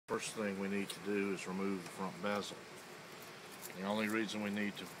First thing we need to do is remove the front bezel. The only reason we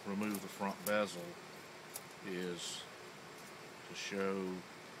need to remove the front bezel is to show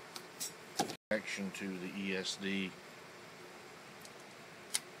connection to the ESD.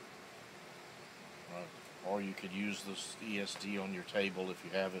 Or you could use this ESD on your table if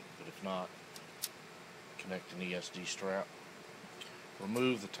you have it, but if not, connect an ESD strap.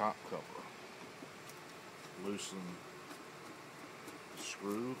 Remove the top cover. Loosen the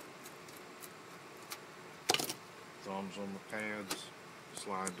screw. Thumbs on the pads.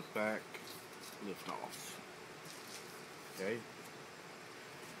 Slide the back. Lift off. Okay.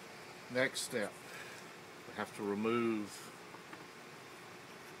 Next step, we have to remove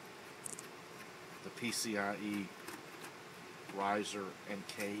the PCIe riser and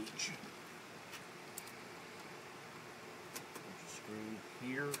cage. There's a screw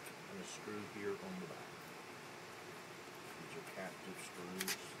here and a screw here on the back. These are captive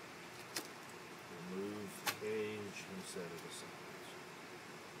screws. Remove the cage and set it aside.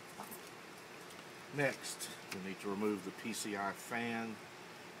 Next, we need to remove the PCI fan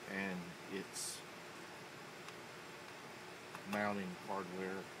and its mounting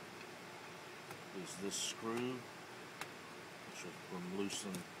hardware. Is this screw, which will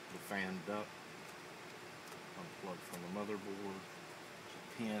loosen the fan duct, unplug from the motherboard. There's a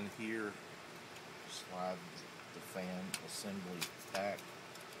pin here, slide the fan assembly back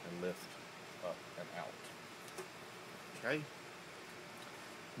and lift up and out. Okay.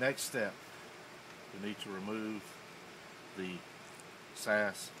 Next step, we need to remove the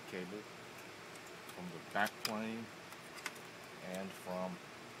SAS cable from the back plane and from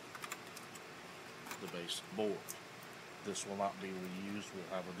the basic board. This will not be reused,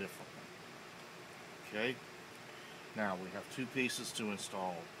 we'll have a different one. Okay, now we have two pieces to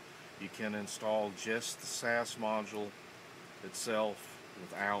install. You can install just the SAS module itself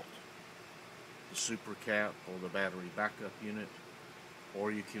without the super cap or the battery backup unit,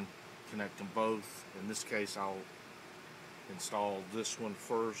 or you can connect them both. In this case, I'll install this one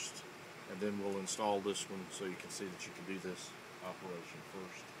first and then we'll install this one so you can see that you can do this operation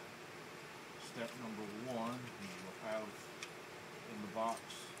first. Step number one, you will have in the box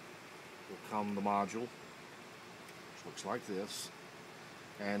will come the module, which looks like this,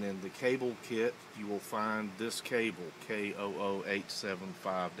 and in the cable kit you will find this cable,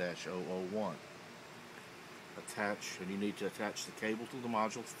 K00875-001. Attach, and you need to attach the cable to the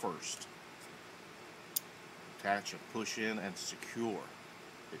module first. Attach and push in and secure.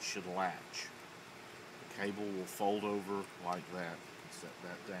 It should latch. The cable will fold over like that and set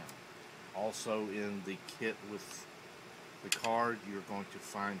that down. Also in the kit with the card, you're going to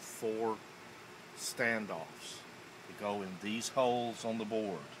find 4 standoffs to go in these holes on the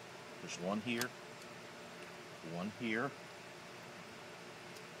board. There's one here, one here,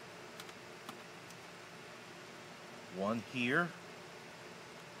 one here,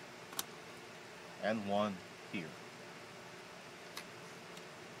 and one here.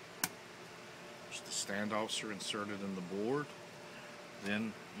 So the standoffs are inserted in the board.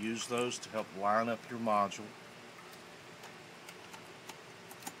 Then use those to help line up your module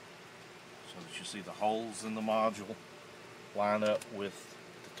so that you see the holes in the module line up with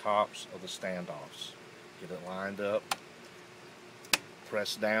the tops of the standoffs. Get it lined up,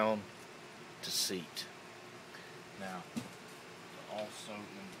 press down to seat. Now, also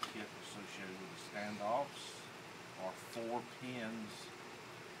in the kit associated with the standoffs are 4 pins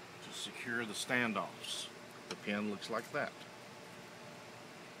to secure the standoffs. The pin looks like that.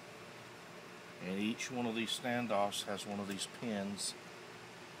 And each one of these standoffs has one of these pins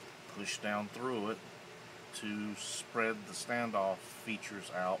pushed down through it to spread the standoff features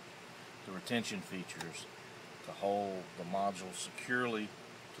out, the retention features, to hold the module securely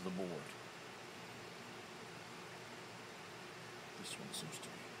to the board. This one seems to be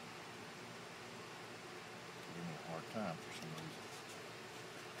giving me a hard time for some reason.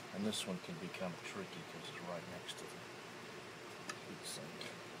 And this one can be kind of tricky because it's right next to the heat sink.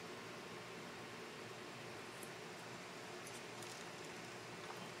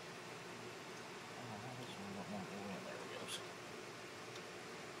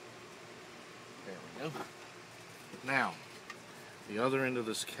 There we go. Now, the other end of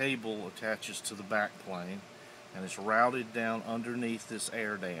this cable attaches to the back plane and it's routed down underneath this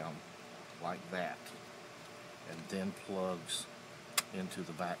air dam like that, and then plugs into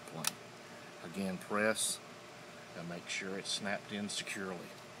the back plane. Again, press and make sure it's snapped in securely.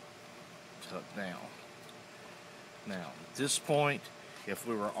 Tuck down. Now, at this point, if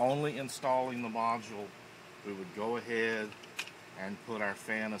we were only installing the module, we would go ahead and put our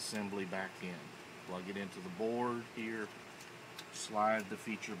fan assembly back in. Plug it into the board here, slide the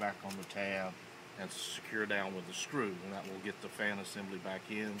feature back on the tab and secure down with a screw, and that will get the fan assembly back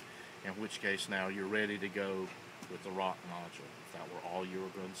in which case now you're ready to go with the ROC module. If that were all you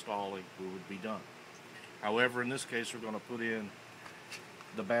were installing, we would be done. However, in this case, we're going to put in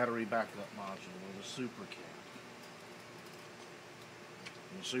the battery backup module with a super cap.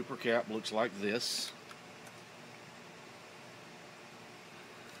 And the super cap looks like this.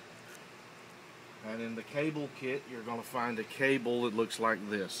 And in the cable kit, you're going to find a cable that looks like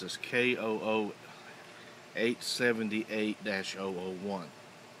this. It's K00-878-001.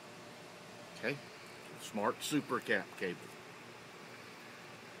 Okay, smart super cap cable.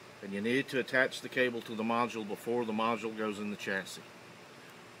 And you need to attach the cable to the module before the module goes in the chassis.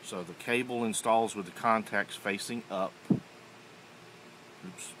 So the cable installs with the contacts facing up.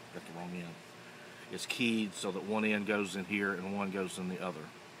 Oops, got the wrong end. It's keyed so that one end goes in here and one goes in the other.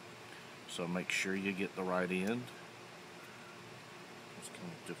 So make sure you get the right end. It's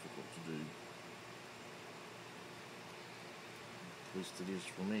kind of difficult to do. At least it is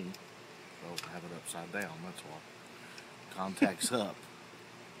for me. I'll have it upside down, that's why. Contacts up.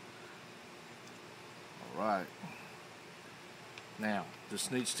 Alright. Now, this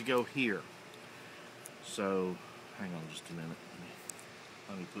needs to go here. So, hang on just a minute.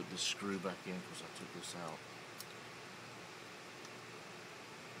 Let me put this screw back in because I took this out.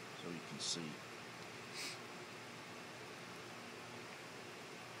 So you can see.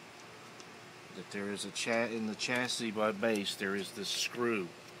 That there is a in the chassis by base, there is this screw.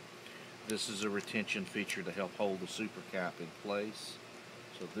 This is a retention feature to help hold the super cap in place.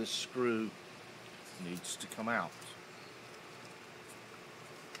 So this screw needs to come out.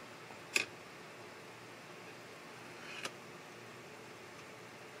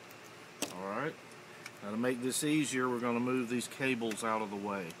 Alright, now to make this easier, we're going to move these cables out of the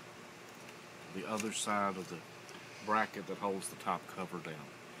way. The other side of the bracket that holds the top cover down.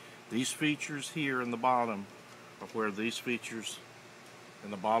 These features here in the bottom are where these features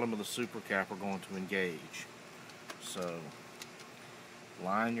in the bottom of the super cap are going to engage. So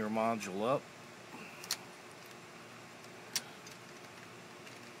line your module up.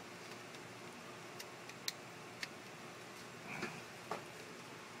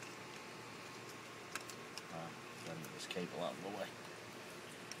 Gotta get this cable out of the way.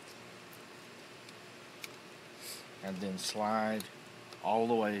 And then slide all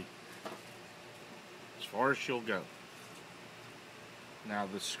the way as far as she'll go. Now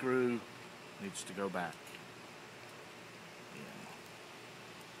the screw needs to go back. Yeah.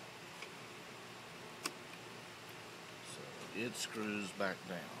 So it screws back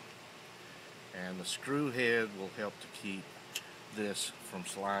down. And the screw head will help to keep this from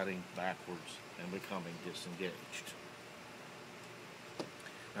sliding backwards and becoming disengaged.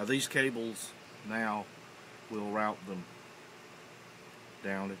 Now these cables, now we'll route them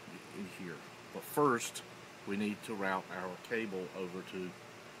down in here. But first, we need to route our cable over to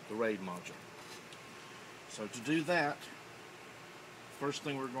the RAID module. So to do that, first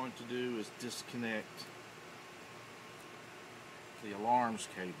thing we're going to do is disconnect the alarms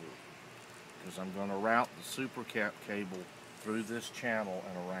cable, because I'm going to route the super cap cable through this channel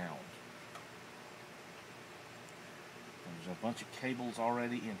and around. And there's a bunch of cables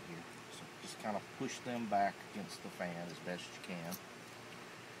already in here, so just kind of push them back against the fan as best you can.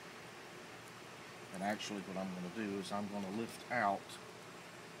 And actually what I'm going to do is I'm going to lift out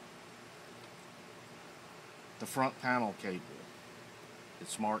the front panel cable.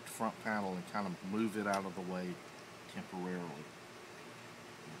 It's marked front panel, and kind of move it out of the way temporarily.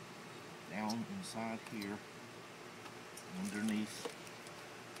 Down inside here, underneath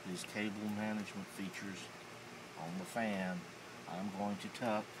these cable management features on the fan, I'm going to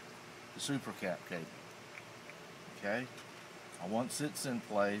tuck the super cap cable. Okay? Now once it's in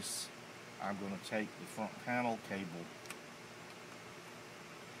place, I'm going to take the front panel cable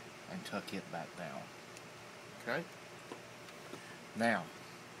and tuck it back down. Okay? Now,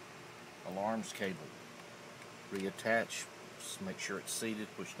 alarms cable. Reattach, just make sure it's seated,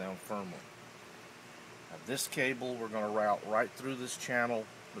 push down firmly. Now this cable we're going to route right through this channel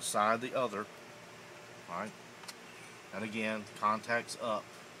beside the other. Alright? And again, contacts up.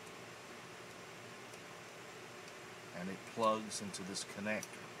 And it plugs into this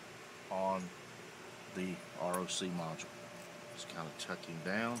connector on the ROC module. Just kind of tuck him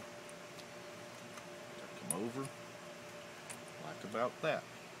down, tuck him over, like about that.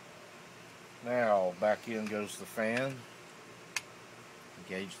 Now back in goes the fan.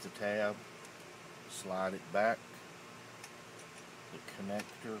 Engage the tab, slide it back, the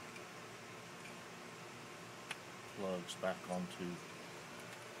connector plugs back onto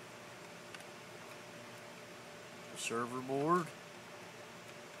the server board.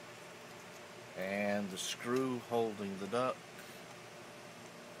 and the screw holding the duct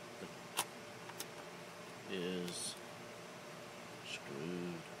is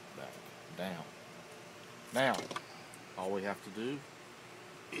screwed back down. Now, all we have to do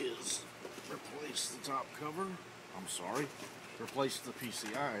is replace the top cover. I'm sorry, replace the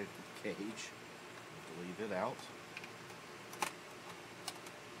PCI cage. Delete it out.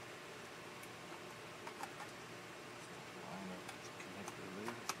 Line up the connector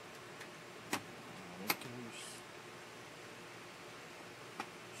there.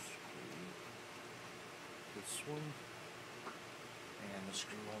 Screw this one and the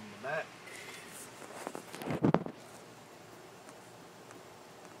screw on the back.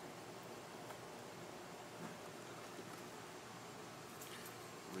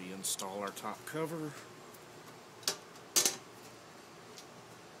 Reinstall our top cover.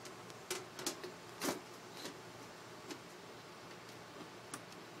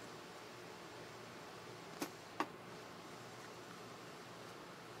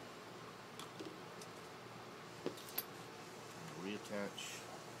 Reattach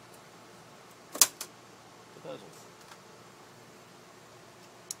the bezel.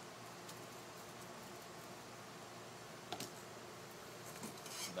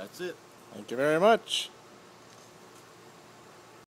 That's it. Thank you very much.